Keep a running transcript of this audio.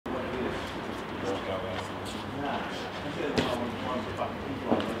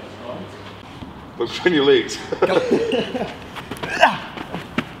Look between your legs.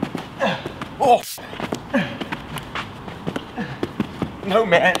 Oh. No,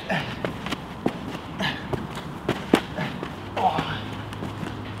 man. Oh.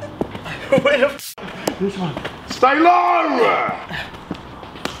 Where the f? This one. Stay low!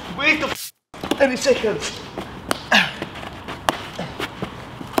 Where's the f? Any seconds.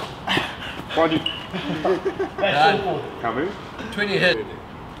 Find you. That's How many? 20 hit.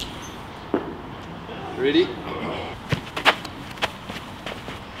 Ready?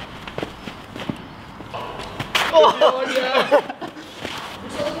 Oh, yeah.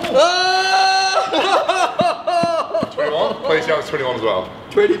 21? Please tell it's 21 as well.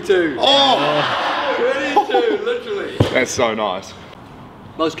 22. Oh! 22, literally. That's so nice.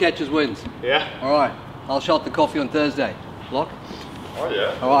 Most catches wins. yeah. All right. I'll shot the coffee on Thursday. Lock? Oh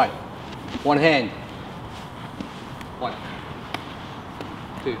yeah. All right. One hand. 1,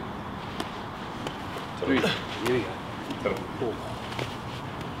 2, 3. Here we go. 4.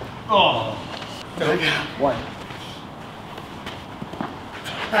 Oh. 1.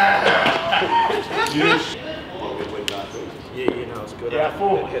 Yeah, you know, it's good. Yeah,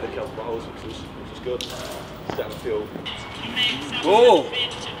 4. Hit a couple of holes, which is good. Starting to feel. Oh!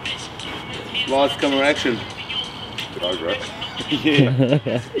 Large camera action. Good over it. Yeah.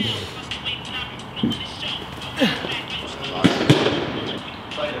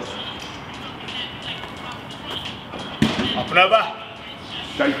 Up and over.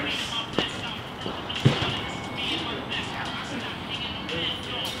 Shake.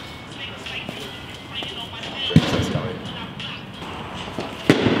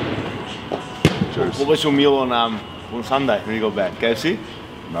 What was your meal on Sunday when you got back? KFC?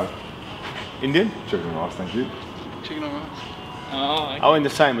 No. Indian? Chicken and rice, thank you. Chicken and rice. Oh, I went the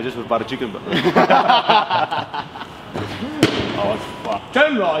same, but just with butter chicken. But oh, it's fuck.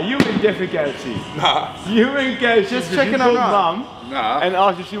 Don't lie, you in different KFC. Nah. You in KFC. Just checking on mum. Nah. And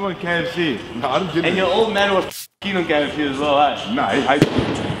asked if she wanted KFC. No, I didn't get And it. your old man was keen on KFC as well, eh? No, he hates it.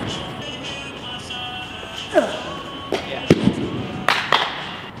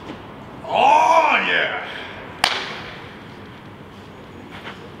 Oh yeah!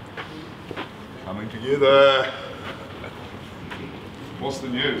 Coming together. What's the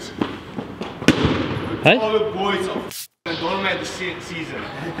news? Hey? All the boys are f***ing dominate the season.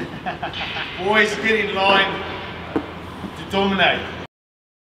 Boys get in line to dominate.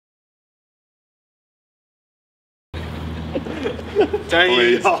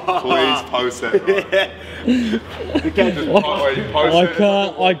 Please, please post that.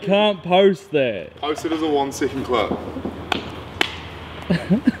 Right? I can't post that. Post it as a 1 second clip. Do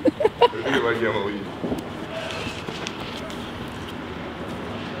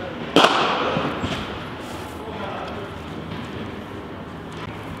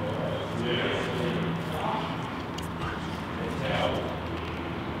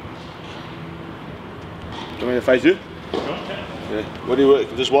you want me to face you? Yeah. What do you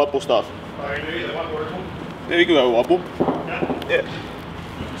work? Just white ball stuff? Yeah, you can go white ball. Yeah.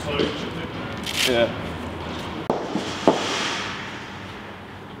 Yeah.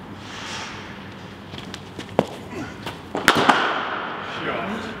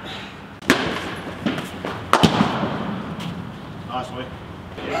 Nice way.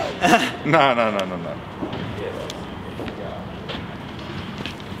 No.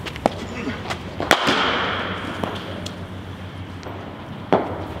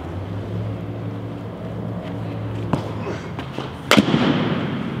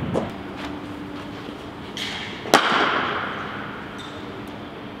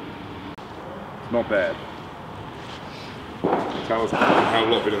 Not bad. Tell us how a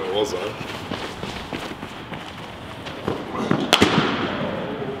lot better than it was though.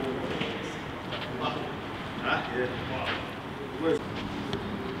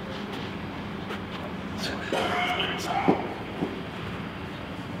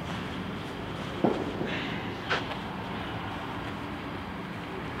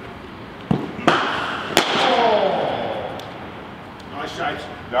 Nice shapes.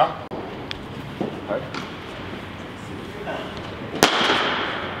 Yeah? Okay.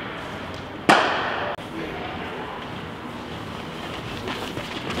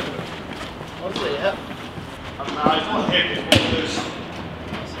 Honestly, yeah. No, it's not heavy, it's more loose.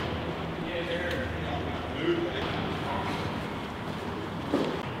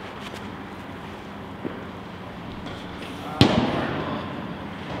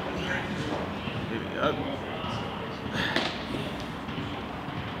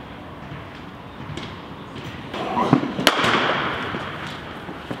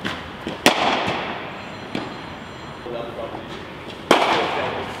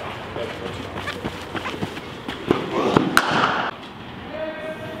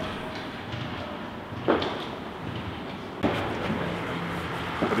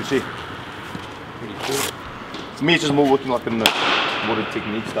 What do you see? For me, it's just more working like in the modern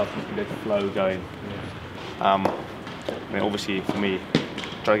technique stuff, and get the flow going. I mean, obviously for me,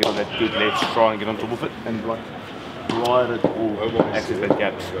 try to get on that good left, try and get on top of it, and like ride it or access that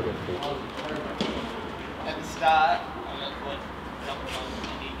gaps. At the start, I got caught a couple of times in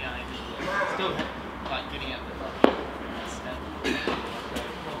the game. Still like getting out the step.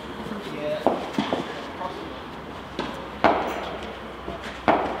 Yeah.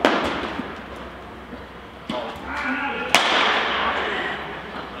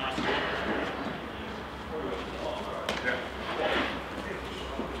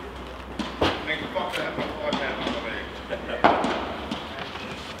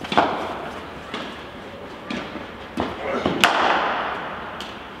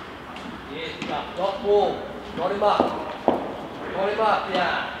 Dot ball. Got him up. Got him up,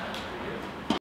 yeah.